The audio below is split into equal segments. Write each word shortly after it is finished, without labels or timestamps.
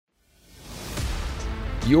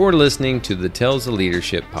You're listening to the Tales of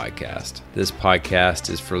Leadership podcast. This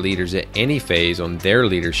podcast is for leaders at any phase on their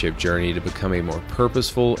leadership journey to become a more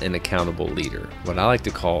purposeful and accountable leader, what I like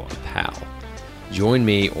to call a pal. Join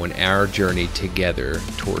me on our journey together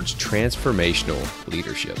towards transformational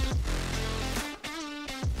leadership.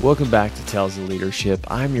 Welcome back to Tales of Leadership.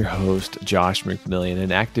 I'm your host, Josh McMillian,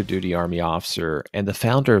 an active duty Army officer and the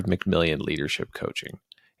founder of McMillian Leadership Coaching.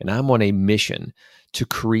 And I'm on a mission to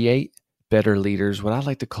create better leaders, what I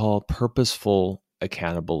like to call purposeful,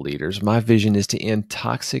 accountable leaders. My vision is to end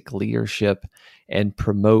toxic leadership and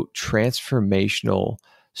promote transformational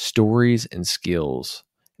stories and skills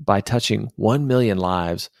by touching 1 million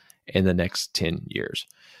lives in the next 10 years.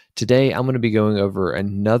 Today, I'm going to be going over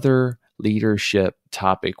another leadership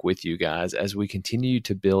topic with you guys as we continue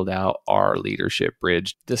to build out our leadership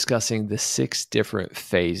bridge, discussing the 6 different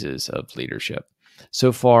phases of leadership.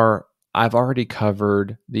 So far, I've already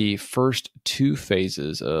covered the first 2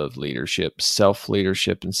 phases of leadership,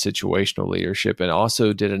 self-leadership and situational leadership, and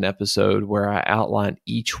also did an episode where I outlined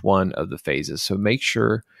each one of the phases. So make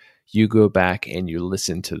sure you go back and you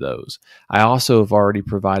listen to those. I also have already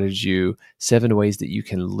provided you 7 ways that you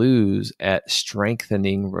can lose at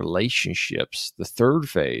strengthening relationships, the 3rd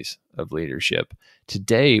phase of leadership.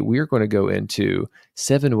 Today, we are going to go into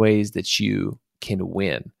 7 ways that you can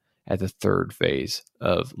win at the 3rd phase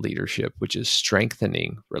of leadership, which is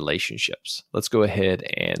strengthening relationships. Let's go ahead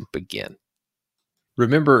and begin.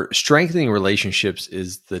 Remember, strengthening relationships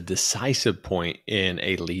is the decisive point in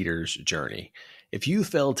a leader's journey. If you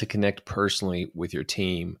fail to connect personally with your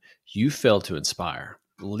team, you fail to inspire.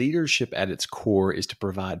 Leadership at its core is to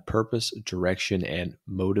provide purpose, direction, and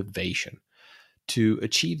motivation. To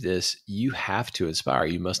achieve this, you have to inspire.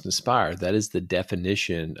 You must inspire. That is the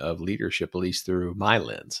definition of leadership, at least through my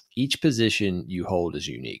lens. Each position you hold is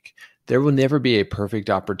unique. There will never be a perfect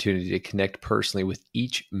opportunity to connect personally with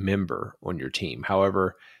each member on your team.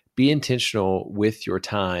 However, be intentional with your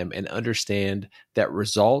time and understand that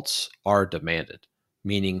results are demanded,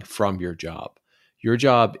 meaning from your job. Your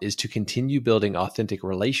job is to continue building authentic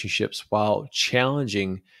relationships while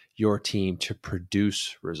challenging your team to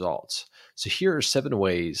produce results. So here are 7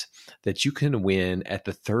 ways that you can win at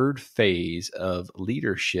the 3rd phase of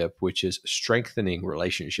leadership, which is strengthening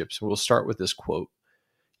relationships. We'll start with this quote.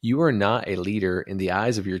 You are not a leader in the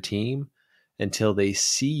eyes of your team until they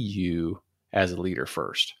see you as a leader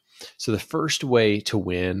first. So the first way to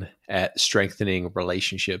win at strengthening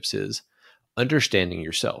relationships is understanding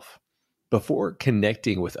yourself. Before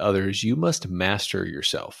connecting with others, you must master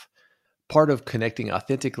yourself. Part of connecting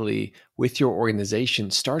authentically with your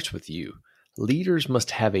organization starts with you. Leaders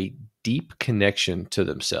must have a deep connection to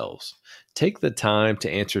themselves. Take the time to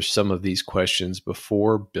answer some of these questions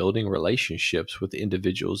before building relationships with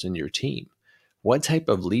individuals in your team. What type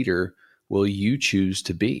of leader will you choose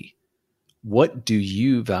to be? What do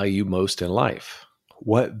you value most in life?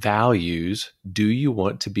 What values do you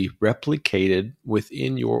want to be replicated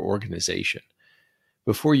within your organization?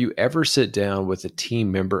 Before you ever sit down with a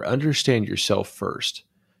team member, understand yourself first.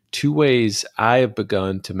 2 ways I have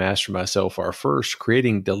begun to master myself are: first,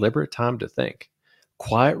 creating deliberate time to think.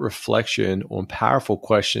 Quiet reflection on powerful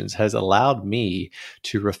questions has allowed me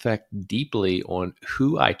to reflect deeply on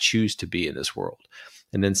who I choose to be in this world.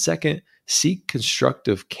 And then second, seek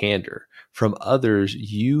constructive candor from others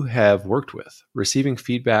you have worked with. Receiving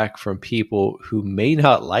feedback from people who may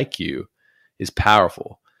not like you is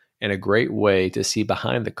powerful and a great way to see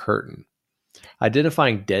behind the curtain.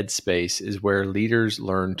 Identifying dead space is where leaders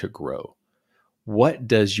learn to grow. What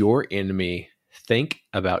does your enemy think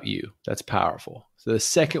about you? That's powerful. So the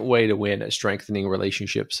second way to win at strengthening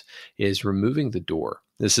relationships is removing the door.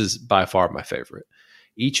 This is by far my favorite.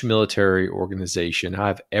 Each military organization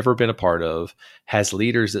I've ever been a part of has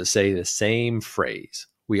leaders that say the same phrase.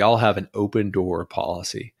 We all have an open door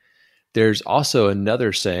policy. There's also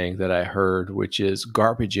another saying that I heard, which is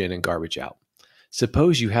garbage in and garbage out.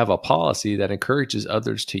 Suppose you have a policy that encourages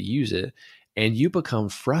others to use it, and you become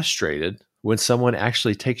frustrated when someone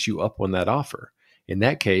actually takes you up on that offer. In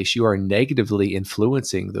that case, you are negatively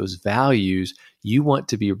influencing those values you want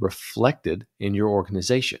to be reflected in your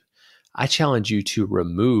organization. I challenge you to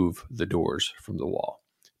remove the doors from the wall.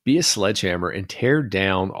 Be a sledgehammer and tear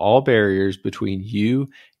down all barriers between you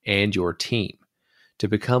and your team. To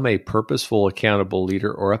become a purposeful, accountable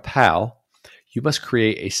leader or a pal, you must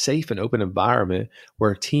create a safe and open environment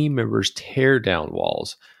where team members tear down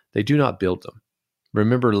walls. They do not build them.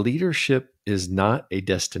 Remember, leadership is not a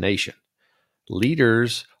destination.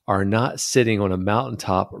 Leaders are not sitting on a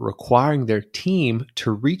mountaintop requiring their team to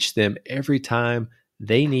reach them every time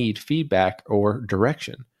they need feedback or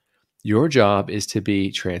direction. Your job is to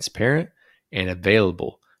be transparent and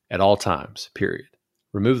available at all times, period.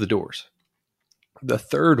 Remove the doors. The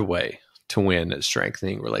third way to win at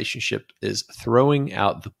strengthening relationship is throwing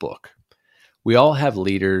out the book. We all have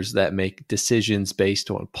leaders that make decisions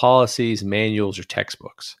based on policies, manuals, or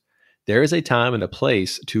textbooks. There is a time and a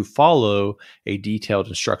place to follow a detailed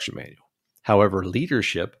instruction manual. However,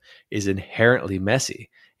 leadership is inherently messy,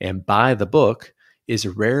 and by the book is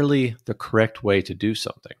rarely the correct way to do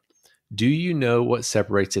something. Do you know what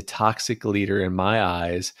separates a toxic leader in my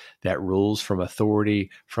eyes that rules from authority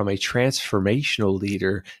from a transformational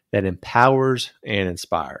leader that empowers and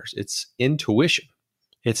inspires? It's intuition.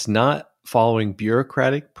 It's not following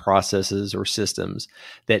bureaucratic processes or systems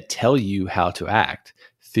that tell you how to act,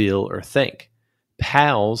 feel, or think.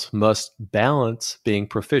 Pals must balance being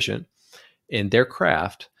proficient in their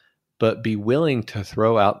craft, but be willing to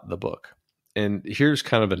throw out the book. And here's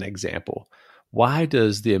kind of an example. Why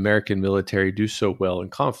does the American military do so well in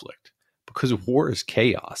conflict? Because war is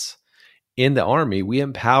chaos. In the Army, we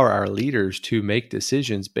empower our leaders to make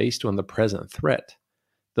decisions based on the present threat.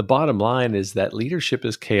 The bottom line is that leadership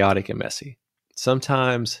is chaotic and messy.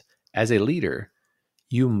 Sometimes, as a leader,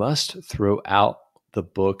 you must throw out the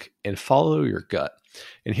book and follow your gut.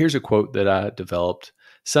 And here's a quote that I developed.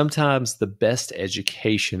 Sometimes the best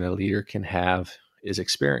education a leader can have is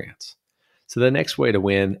experience. So the next way to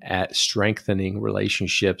win at strengthening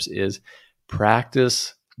relationships is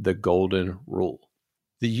practice the golden rule.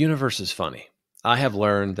 The universe is funny. I have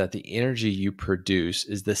learned that the energy you produce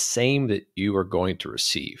is the same that you are going to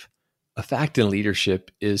receive. A fact in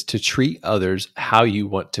leadership is to treat others how you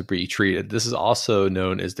want to be treated. This is also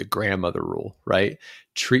known as the grandmother rule, right?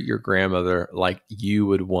 Treat your grandmother like you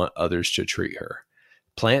would want others to treat her.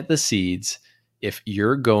 Plant the seeds if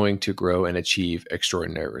you're going to grow and achieve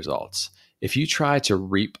extraordinary results. If you try to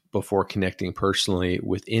reap before connecting personally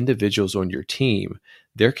with individuals on your team,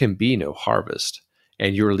 there can be no harvest,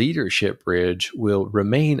 and your leadership bridge will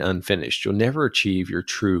remain unfinished. You'll never achieve your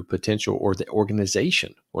true potential, or the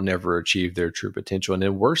organization will never achieve their true potential. And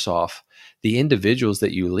then worse off, the individuals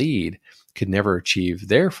that you lead could never achieve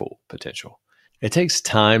their full potential. It takes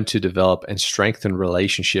time to develop and strengthen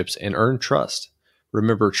relationships and earn trust.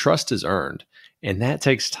 Remember, trust is earned, and that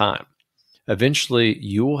takes time. Eventually,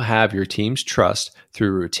 you will have your team's trust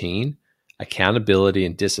through routine, accountability,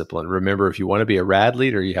 and discipline. Remember, if you want to be a rad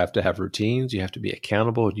leader, you have to have routines, you have to be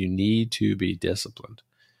accountable, and you need to be disciplined.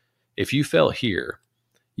 If you fail here,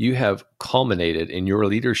 you have culminated in your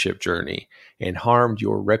leadership journey and harmed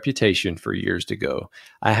your reputation for years to go.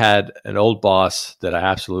 I had an old boss that I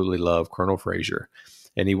absolutely love, Colonel Frazier,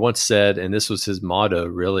 and he once said, and this was his motto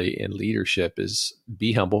really in leadership, is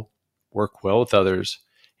be humble, work well with others,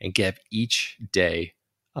 and give each day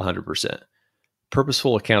 100%.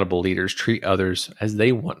 Purposeful, accountable leaders treat others as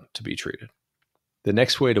they want to be treated. The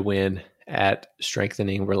next way to win at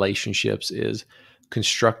strengthening relationships is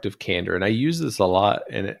constructive candor. And I use this a lot,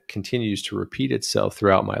 and it continues to repeat itself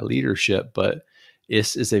throughout my leadership, but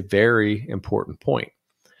this is a very important point.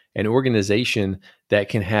 An organization that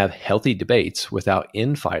can have healthy debates without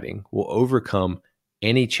infighting will overcome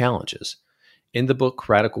any challenges. In the book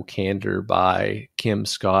Radical Candor by Kim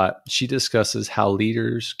Scott, she discusses how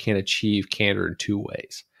leaders can achieve candor in two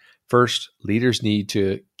ways. First, leaders need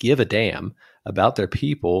to give a damn about their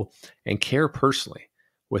people and care personally.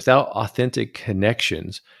 Without authentic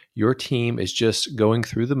connections, your team is just going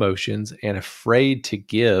through the motions and afraid to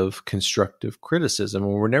give constructive criticism,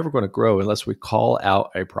 and we're never going to grow unless we call out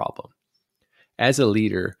a problem. As a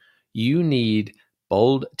leader, you need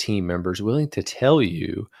bold team members willing to tell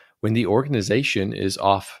you when the organization is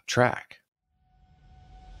off track.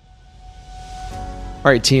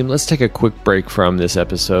 All right, team, let's take a quick break from this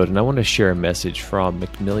episode, and I want to share a message from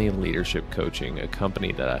McMillian Leadership Coaching, a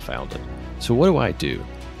company that I founded. So what do?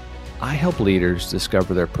 I help leaders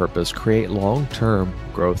discover their purpose, create long-term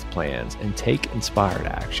growth plans, and take inspired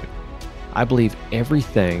action. I believe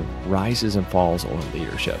everything rises and falls on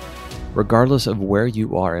leadership. Regardless of where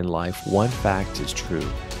you are in life, one fact is true.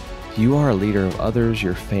 You are a leader of others,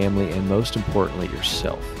 your family, and most importantly,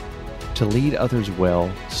 yourself. To lead others well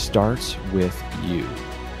starts with you.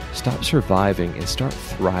 Stop surviving and start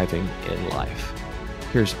thriving in life.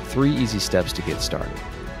 Here's 3 easy steps to get started.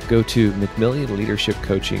 Go to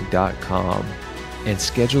McMillionLeadershipCoaching.com and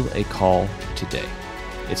schedule a call today.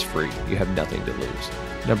 It's free. You have nothing to lose.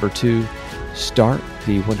 Number 2, start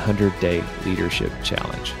the 100-day leadership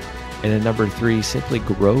challenge. And then number 3, simply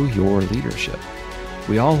grow your leadership.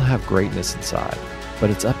 We all have greatness inside, but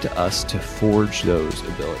it's up to us to forge those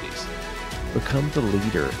abilities. Become the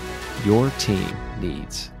leader your team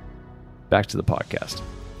needs. Back to the podcast.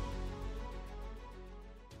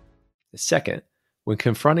 Second, When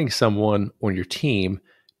confronting someone on your team,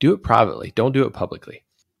 do it privately. Don't do it publicly.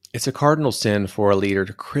 It's a cardinal sin for a leader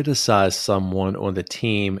to criticize someone on the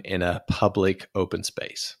team in a public open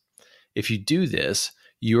space. If you do this,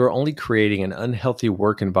 you are only creating an unhealthy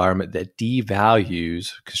work environment that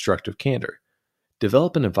devalues constructive candor.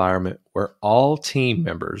 Develop an environment where all team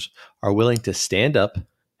members are willing to stand up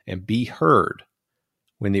and be heard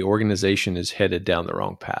when the organization is headed down the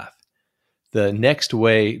wrong path. The next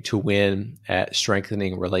way to win at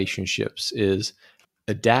strengthening relationships is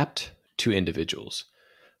adapt to individuals.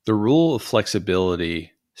 The rule of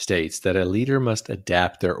flexibility states that a leader must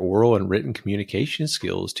adapt their oral and written communication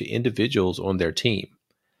skills to individuals on their team.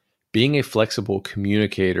 Being a flexible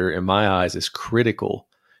communicator, in my eyes, is critical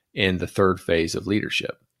in the third phase of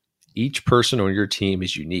leadership. Each person on your team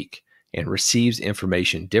is unique and receives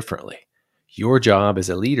information differently. Your job as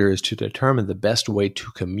a leader is to determine the best way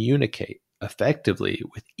to communicate effectively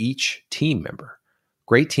with each team member.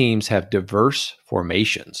 Great teams have diverse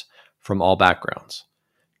formations from all backgrounds.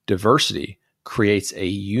 Diversity creates a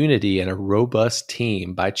unity and a robust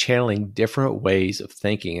team by channeling different ways of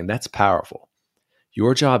thinking, and that's powerful.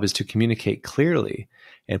 Your job is to communicate clearly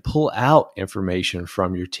and pull out information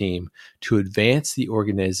from your team to advance the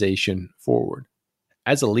organization forward.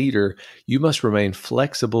 As a leader, you must remain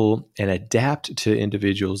flexible and adapt to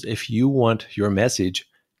individuals if you want your message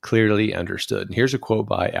clearly understood. And here's a quote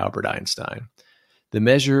by Albert Einstein. The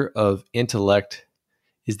measure of intellect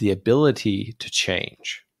is the ability to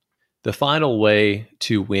change. The final way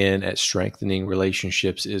to win at strengthening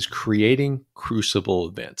relationships is creating crucible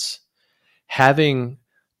events. Having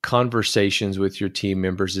conversations with your team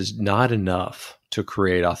members is not enough to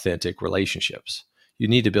create authentic relationships. You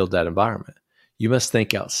need to build that environment. You must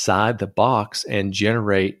think outside the box and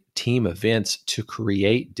generate team events to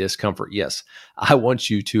create discomfort. Yes, I want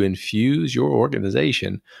you to infuse your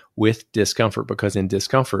organization with discomfort because in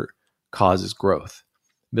discomfort causes growth.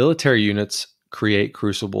 Military units create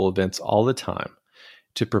crucible events all the time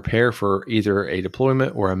to prepare for either a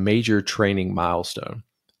deployment or a major training milestone.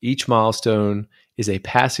 Each milestone is a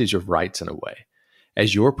passage of rites in a way.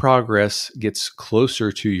 As your progress gets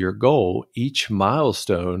closer to your goal, each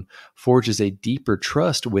milestone forges a deeper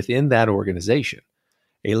trust within that organization.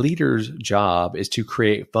 A leader's job is to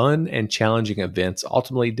create fun and challenging events,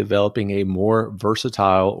 ultimately developing a more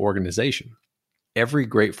versatile organization. Every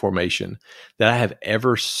great formation that I have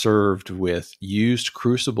ever served with used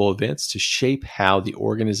crucible events to shape how the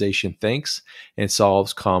organization thinks and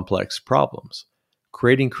solves complex problems.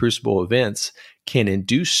 Creating crucible events can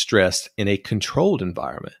induce stress in a controlled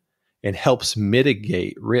environment and helps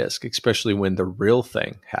mitigate risk, especially when the real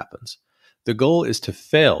thing happens. The goal is to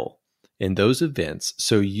fail in those events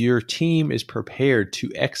so your team is prepared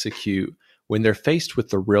to execute when they're faced with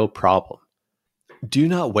the real problem. Do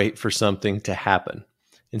not wait for something to happen.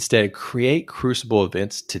 Instead, create crucible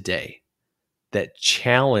events today that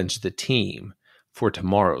challenge the team for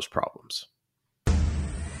tomorrow's problems.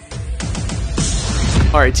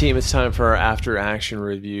 All right, team, it's time for our after action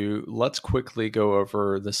review. Let's quickly go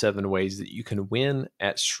over the 7 ways that you can win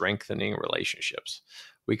at strengthening relationships.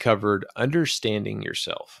 We covered understanding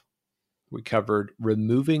yourself. We covered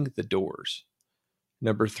removing the doors.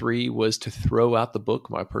 Number 3 was to throw out the book,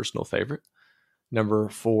 my personal favorite. Number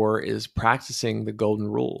 4 is practicing the golden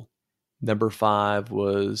rule. Number 5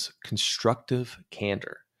 was constructive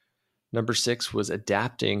candor. Number 6 was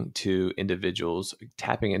adapting to individuals,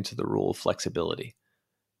 tapping into the rule of flexibility.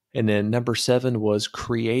 And then number 7 was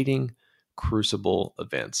creating crucible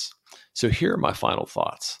events. So here are my final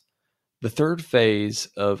thoughts. The third phase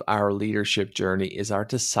of our leadership journey is our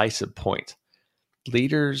decisive point.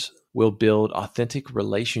 Leaders will build authentic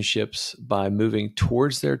relationships by moving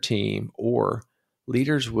towards their team, or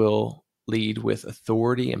leaders will lead with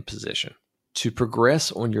authority and position. To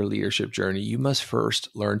progress on your leadership journey, you must first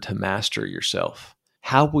learn to master yourself.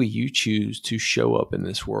 How will you choose to show up in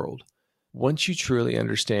this world? Once you truly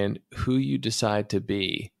understand who you decide to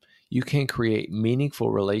be, you can create meaningful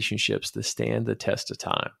relationships that stand the test of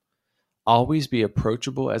time. Always be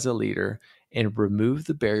approachable as a leader and remove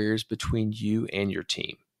the barriers between you and your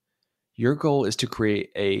team. Your goal is to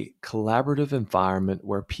create a collaborative environment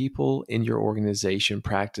where people in your organization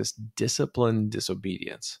practice disciplined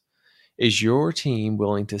disobedience. Is your team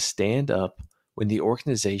willing to stand up when the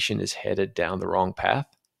organization is headed down the wrong path?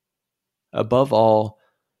 Above all,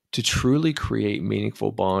 to truly create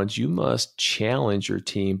meaningful bonds, you must challenge your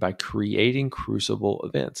team by creating crucible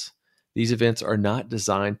events. These events are not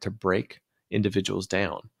designed to break individuals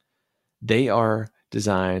down. They are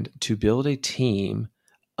designed to build a team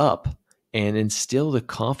up and instill the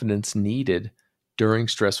confidence needed during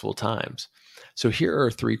stressful times. So here are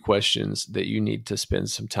 3 questions that you need to spend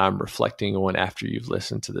some time reflecting on after you've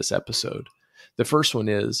listened to this episode. The first one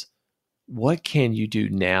is, what can you do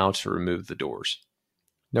now to remove the doors?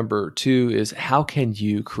 Number 2 is, how can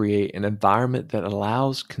you create an environment that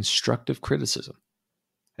allows constructive criticism?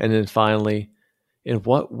 And then finally, in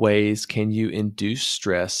what ways can you induce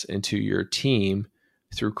stress into your team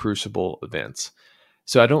through crucible events?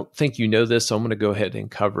 So I don't think you know this, so I'm going to go ahead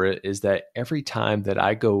and cover it, is that every time that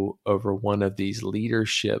I go over one of these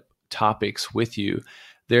leadership topics with you,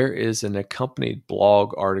 there is an accompanied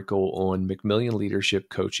blog article on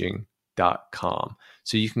McMillionLeadershipCoaching.com.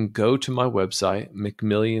 So you can go to my website,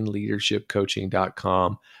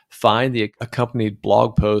 McMillionLeadershipCoaching.com, find the accompanied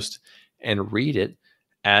blog post and read it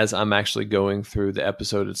as I'm actually going through the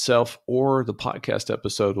episode itself, or the podcast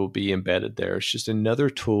episode will be embedded there. It's just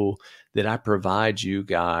another tool that I provide you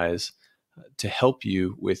guys to help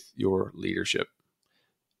you with your leadership.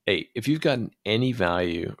 Hey, if you've gotten any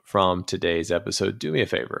value from today's episode, do me a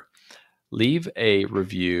favor. Leave a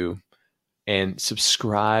review and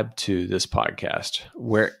subscribe to this podcast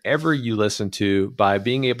wherever you listen to. By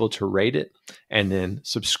being able to rate it and then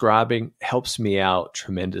subscribing helps me out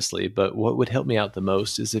tremendously. But what would help me out the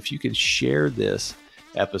most is if you could share this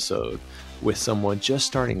episode with someone just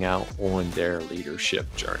starting out on their leadership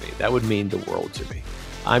journey. That would mean the world to me.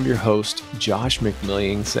 I'm your host, Josh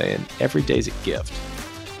McMillian, saying every day's a gift.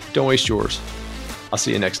 Don't waste yours. I'll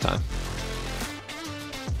see you next time.